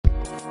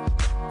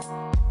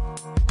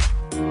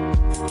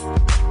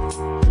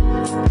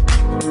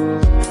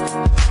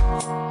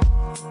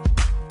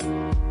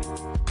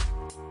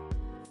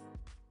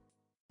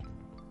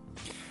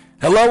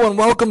Hello and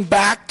welcome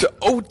back to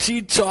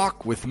OT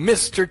Talk with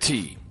Mr.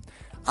 T.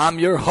 I'm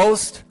your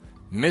host,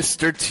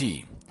 Mr.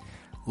 T.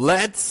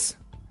 Let's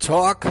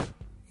talk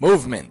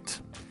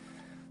movement.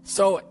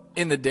 So,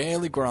 in the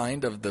daily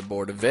grind of the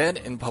Board of Ed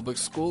in public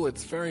school,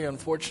 it's very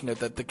unfortunate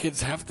that the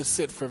kids have to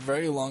sit for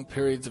very long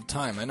periods of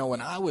time. I know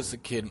when I was a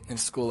kid in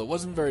school, it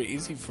wasn't very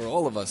easy for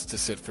all of us to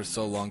sit for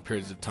so long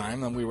periods of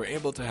time, and we were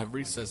able to have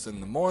recess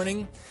in the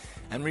morning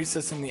and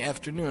recess in the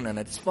afternoon. And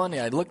it's funny,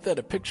 I looked at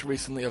a picture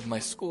recently of my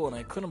school and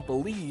I couldn't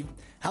believe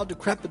how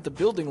decrepit the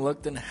building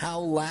looked and how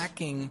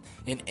lacking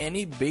in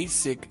any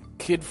basic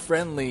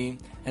kid-friendly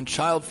and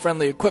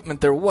child-friendly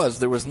equipment there was.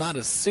 There was not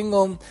a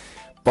single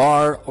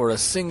bar or a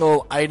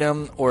single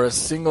item or a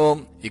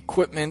single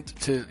equipment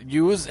to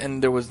use,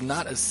 and there was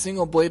not a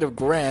single blade of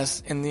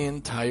grass in the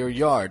entire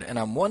yard. And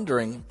I'm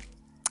wondering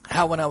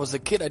how when I was a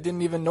kid I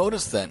didn't even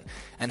notice that,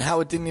 and how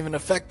it didn't even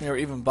affect me or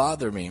even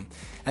bother me.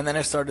 And then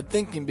I started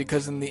thinking,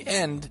 because in the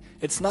end,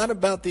 it's not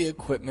about the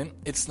equipment,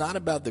 it's not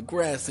about the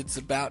grass, it's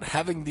about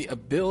having the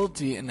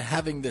ability and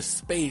having the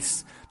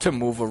space to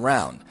move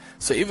around.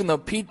 So even though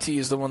PT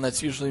is the one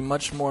that's usually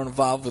much more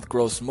involved with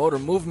gross motor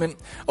movement,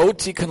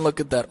 OT can look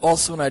at that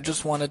also, and I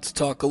just wanted to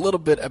talk a little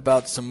bit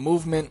about some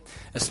movement,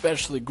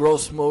 especially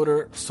gross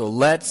motor, so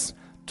let's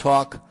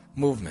talk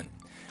movement.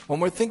 When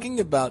we're thinking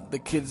about the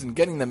kids and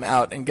getting them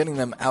out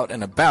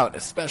and about,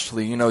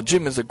 especially,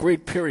 gym is a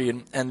great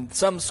period, and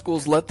some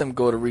schools let them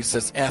go to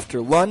recess after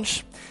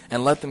lunch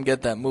and let them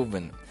get that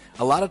movement.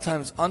 A lot of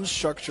times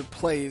unstructured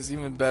play is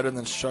even better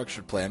than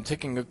structured play. I'm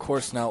taking a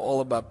course now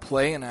all about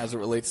play and as it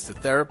relates to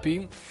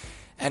therapy,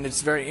 and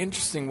it's very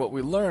interesting. What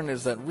we learn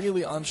is that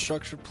really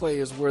unstructured play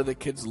is where the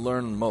kids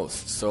learn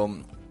most.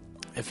 So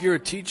if you're a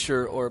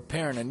teacher or a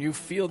parent and you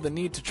feel the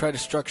need to try to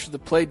structure the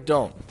play,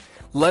 don't.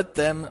 Let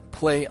them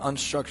play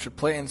unstructured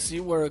play and see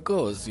where it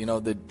goes.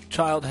 The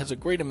child has a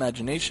great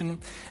imagination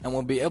and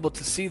will be able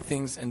to see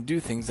things and do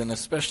things, and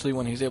especially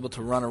when he's able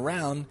to run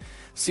around,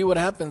 see what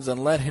happens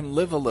and let him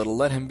live a little,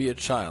 let him be a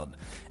child.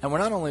 And we're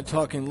not only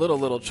talking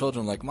little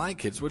children like my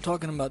kids, we're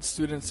talking about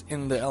students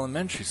in the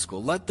elementary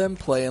school. Let them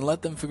play and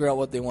let them figure out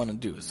what they want to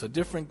do. So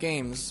different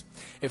games,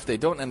 if they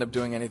don't end up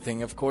doing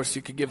anything, of course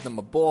you could give them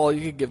a ball,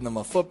 you could give them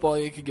a football,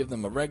 you could give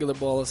them a regular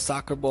ball, a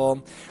soccer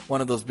ball,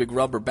 one of those big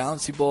rubber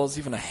bouncy balls,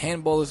 even a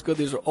handball is good.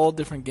 These are all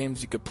different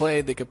games you could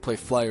play. They could play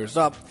flyers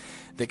up,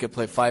 they could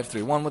play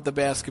 5-3-1 with the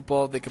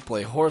basketball, they could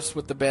play horse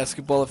with the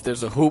basketball if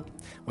there's a hoop,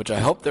 which I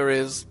hope there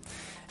is.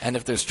 And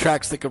if there's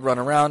tracks, they could run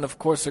around. Of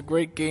course, a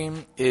great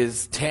game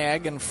is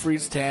tag and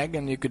freeze tag,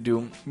 and you could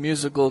do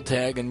musical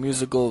tag and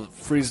musical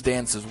freeze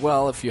dance as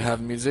well if you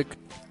have music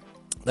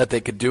that they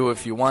could do.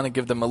 If you want to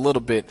give them a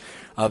little bit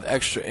of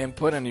extra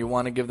input and you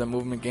want to give them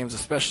movement games,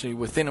 especially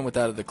within and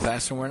without of the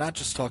classroom. We're not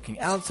just talking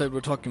outside, we're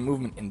talking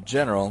movement in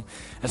general,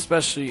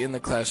 especially in the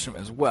classroom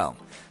as well.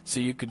 So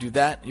you could do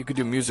that. You could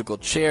do musical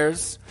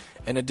chairs.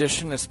 In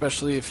addition,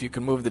 especially if you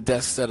can move the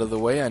desks out of the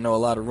way. I know a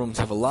lot of rooms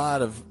have a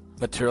lot of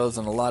materials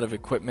and a lot of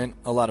equipment,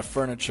 a lot of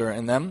furniture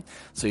in them,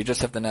 so you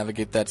just have to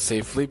navigate that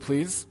safely,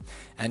 please.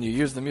 And you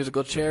use the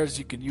musical chairs,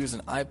 you could use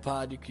an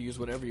iPod, you could use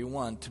whatever you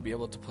want to be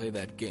able to play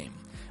that game.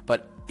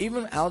 But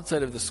even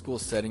outside of the school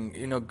setting,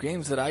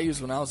 games that I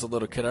used when I was a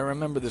little kid, I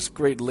remember this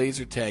great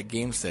laser tag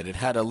game set. It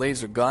had a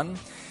laser gun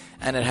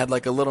and it had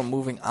like a little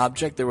moving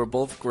object. They were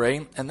both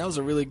gray, and that was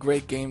a really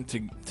great game to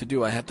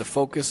do. I had to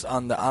focus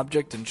on the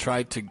object and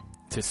try to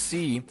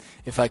see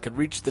if I could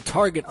reach the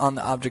target on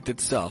the object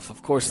itself.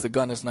 Of course, the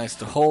gun is nice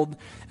to hold,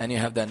 and you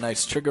have that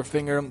nice trigger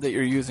finger that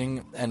you're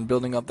using and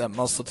building up that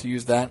muscle to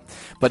use that.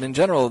 But in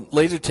general,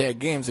 laser tag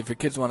games, if your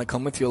kids want to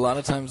come with you, a lot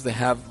of times they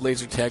have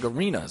laser tag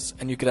arenas,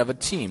 and you could have a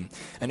team,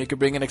 and you could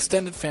bring an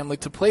extended family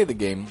to play the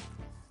game.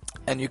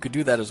 And you could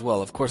do that as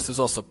well. Of course, there's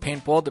also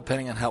paintball,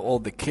 depending on how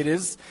old the kid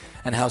is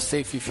and how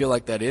safe you feel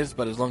like that is.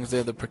 But as long as they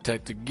have the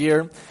protective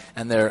gear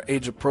and they're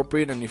age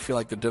appropriate and you feel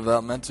like they're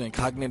developmentally and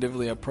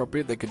cognitively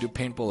appropriate, they could do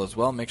paintball as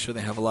well. Make sure they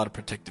have a lot of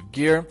protective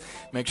gear.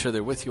 Make sure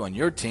they're with you on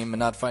your team and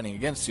not fighting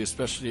against you,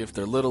 especially if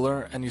they're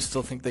littler and you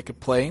still think they could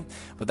play.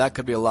 But that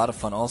could be a lot of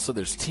fun also.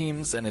 There's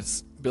teams, and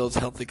it builds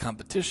healthy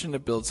competition,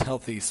 it builds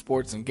healthy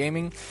sports and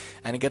gaming,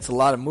 and it gets a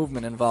lot of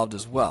movement involved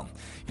as well.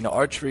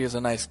 Archery is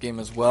a nice game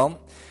as well,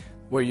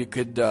 where you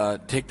could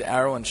take the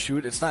arrow and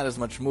shoot. It's not as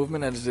much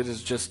movement as it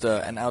is just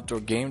an outdoor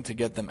game to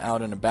get them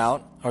out and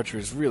about.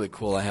 Archery is really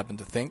cool, I happen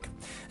to think.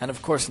 And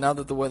of course, now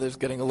that the weather's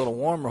getting a little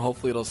warmer,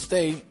 hopefully it'll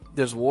stay,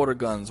 there's water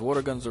guns.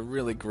 Water guns are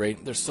really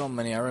great. There's so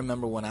many. I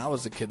remember when I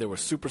was a kid, there were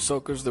super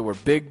soakers, there were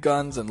big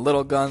guns and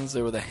little guns.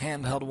 There were the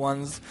handheld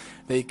ones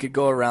that you could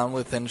go around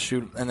with and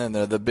shoot, and then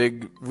there are the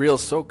big real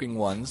soaking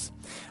ones.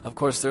 Of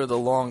course, there are the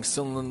long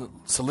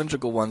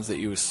cylindrical ones that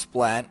you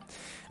splat.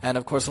 And,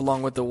 of course,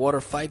 along with the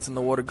water fights and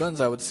the water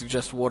guns, I would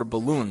suggest water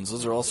balloons.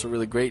 Those are also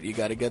really great. You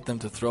got to get them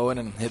to throw it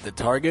and hit the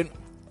target.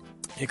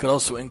 You could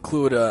also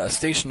include a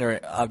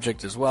stationary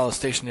object as well, a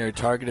stationary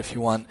target if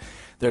you want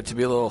there to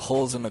be little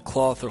holes in a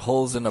cloth or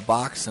holes in a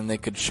box, and they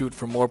could shoot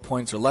for more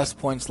points or less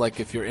points, like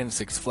if you're in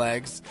Six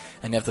Flags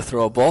and you have to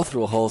throw a ball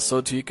through a hole,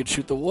 so too you could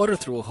shoot the water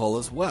through a hole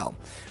as well.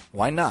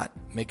 Why not?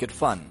 Make it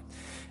fun.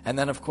 And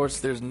then, of course,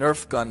 there's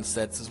Nerf gun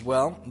sets as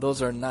well.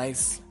 Those are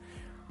nice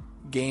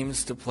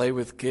games to play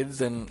with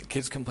kids, and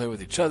kids can play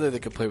with each other, they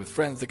can play with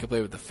friends, they can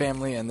play with the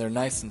family, and they're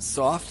nice and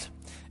soft.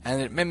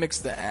 And it mimics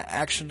the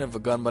action of a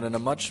gun, but in a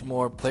much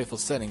more playful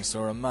setting.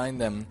 So remind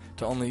them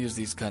to only use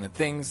these kind of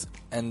things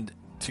and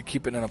to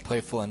keep it in a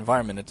playful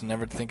environment and to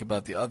never think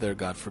about the other,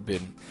 God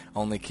forbid.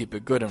 Only keep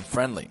it good and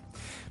friendly.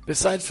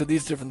 Besides for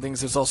these different things,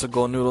 there's also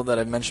Go Noodle that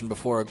I've mentioned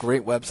before, a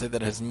great website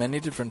that has many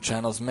different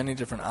channels, many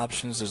different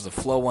options. There's the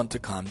Flow one to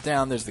calm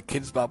down. There's the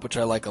Kids Bop, which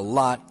I like a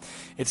lot.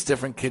 It's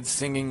different kids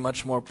singing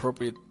much more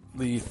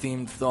appropriately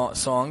themed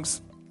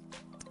songs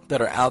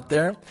that are out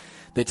there.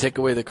 They take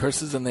away the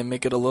curses and they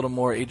make it a little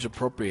more age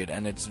appropriate,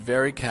 and it's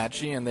very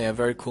catchy, and they have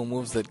very cool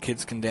moves that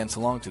kids can dance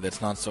along to.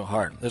 That's not so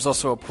hard. There's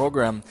also a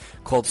program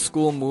called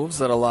School Moves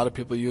that a lot of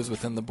people use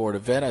within the Board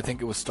of Ed. I think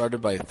it was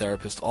started by a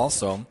therapist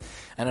also,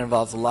 and it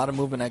involves a lot of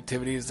movement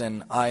activities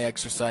and eye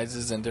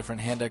exercises and different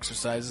hand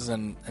exercises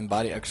and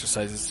body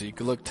exercises, so you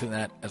can look to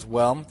that as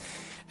well.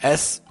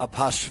 S''COOL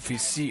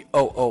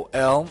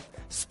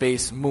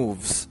space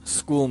moves,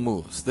 School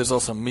Moves. There's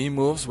also Me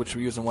Moves, which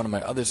we use in one of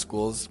my other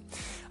schools.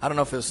 I don't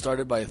know if it was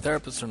started by a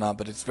therapist or not,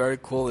 but it's very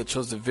cool. It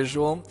shows the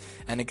visual,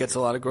 and it gets a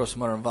lot of gross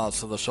motor involved.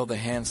 So they'll show the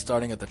hands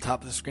starting at the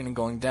top of the screen and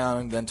going down,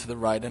 and then to the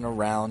right and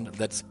around.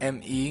 That's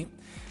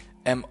MEMOVES.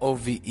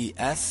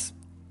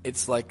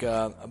 It's like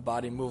a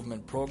body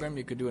movement program.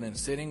 You could do it in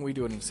sitting. We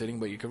do it in sitting,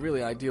 but you could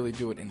really ideally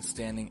do it in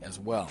standing as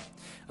well.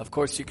 Of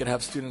course, you could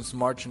have students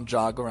march and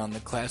jog around the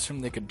classroom.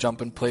 They could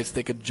jump in place.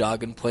 They could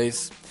jog in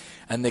place.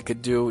 And they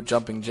could do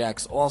jumping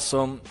jacks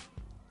also.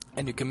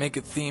 And you can make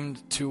it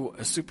themed to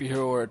a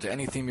superhero or to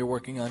any theme you're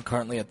working on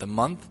currently at the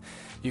month.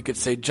 You could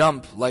say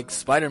jump like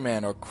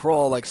Spider-Man, or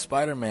crawl like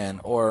Spider-Man,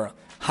 or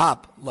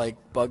hop like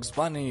Bugs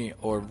Bunny,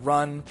 or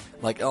run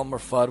like Elmer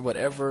Fudd.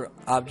 Whatever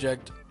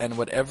object and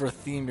whatever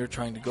theme you're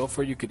trying to go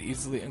for, you could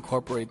easily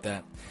incorporate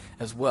that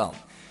as well.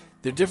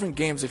 There are different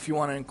games if you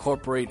want to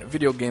incorporate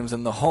video games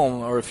in the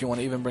home, or if you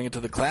want to even bring it to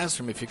the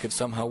classroom, if you could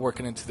somehow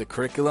work it into the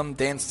curriculum.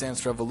 Dance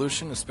Dance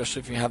Revolution, especially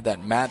if you have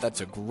that mat,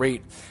 that's a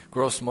great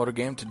gross motor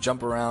game to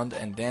jump around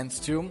and dance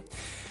to.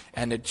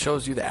 And it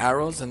shows you the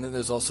arrows, and then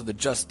there's also the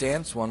Just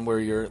Dance one where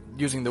you're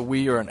using the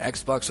Wii or an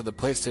Xbox or the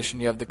PlayStation.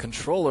 You have the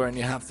controller, and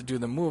you have to do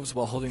the moves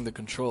while holding the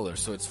controller.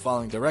 So it's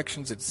following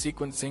directions, it's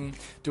sequencing,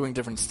 doing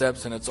different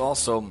steps, and it's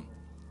also,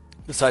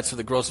 besides for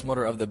the gross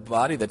motor of the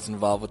body that's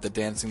involved with the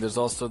dancing, there's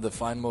also the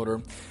fine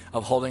motor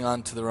of holding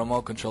on to the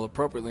remote control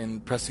appropriately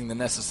and pressing the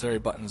necessary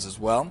buttons as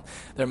well.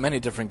 There are many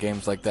different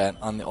games like that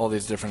on all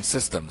these different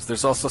systems.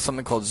 There's also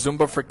something called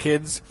Zumba for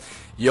kids,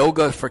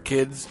 yoga for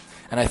kids,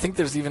 and I think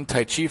there's even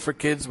Tai Chi for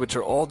kids, which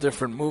are all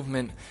different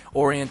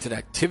movement-oriented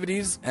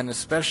activities and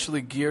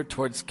especially geared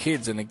towards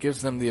kids, and it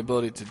gives them the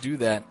ability to do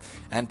that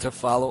and to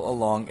follow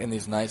along in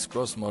these nice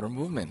gross motor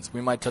movements.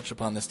 We might touch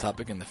upon this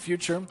topic in the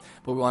future,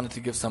 but we wanted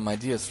to give some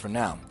ideas for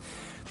now.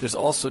 There's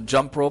also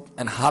jump rope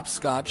and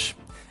hopscotch,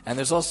 and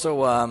there's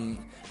also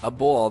a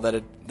ball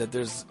that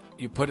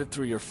you put it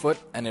through your foot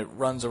and it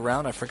runs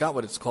around. I forgot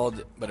what it's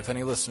called, but if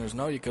any listeners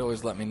know, you could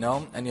always let me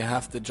know. And you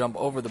have to jump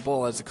over the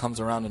ball as it comes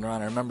around and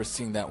around. I remember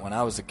seeing that when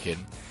I was a kid.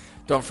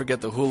 Don't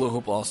forget the hula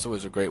hoop also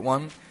is a great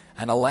one.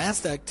 And the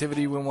last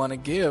activity we want to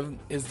give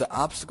is the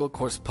obstacle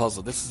course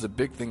puzzle. This is a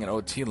big thing in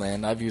OT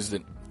land. I've used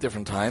it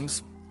different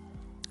times,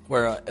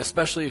 where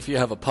especially if you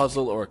have a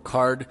puzzle or a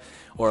card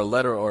or a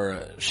letter or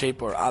a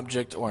shape or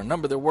object or a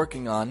number they're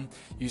working on,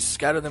 you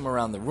scatter them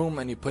around the room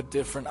and you put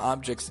different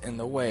objects in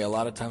the way. A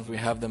lot of times we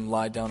have them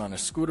lie down on a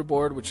scooter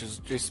board, which is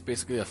just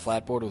basically a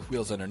flat board with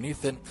wheels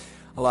underneath it.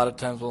 A lot of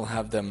times we'll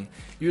have them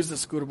use the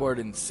scooter board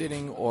in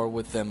sitting or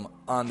with them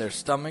on their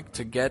stomach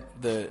to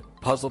get the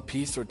puzzle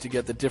piece or to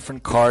get the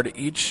different card.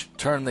 Each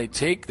turn they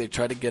take, they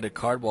try to get a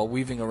card while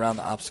weaving around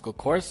the obstacle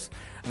course,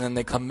 and then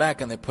they come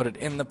back and they put it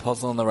in the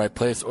puzzle in the right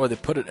place, or they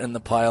put it in the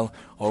pile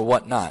or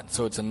whatnot.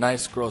 So it's a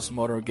nice gross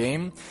motor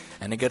game,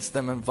 and it gets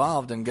them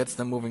involved and gets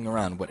them moving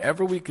around.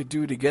 Whatever we could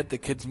do to get the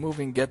kids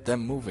moving, get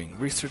them moving.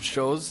 Research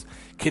shows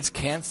kids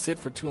can't sit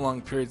for too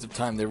long periods of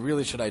time. They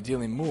really should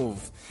ideally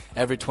move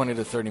every 20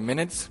 to 30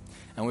 minutes.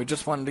 And we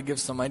just wanted to give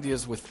some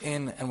ideas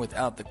within and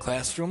without the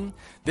classroom.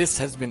 This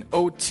has been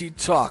OT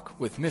Talk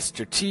with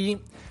Mr. T.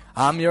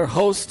 I'm your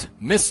host,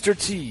 Mr.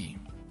 T.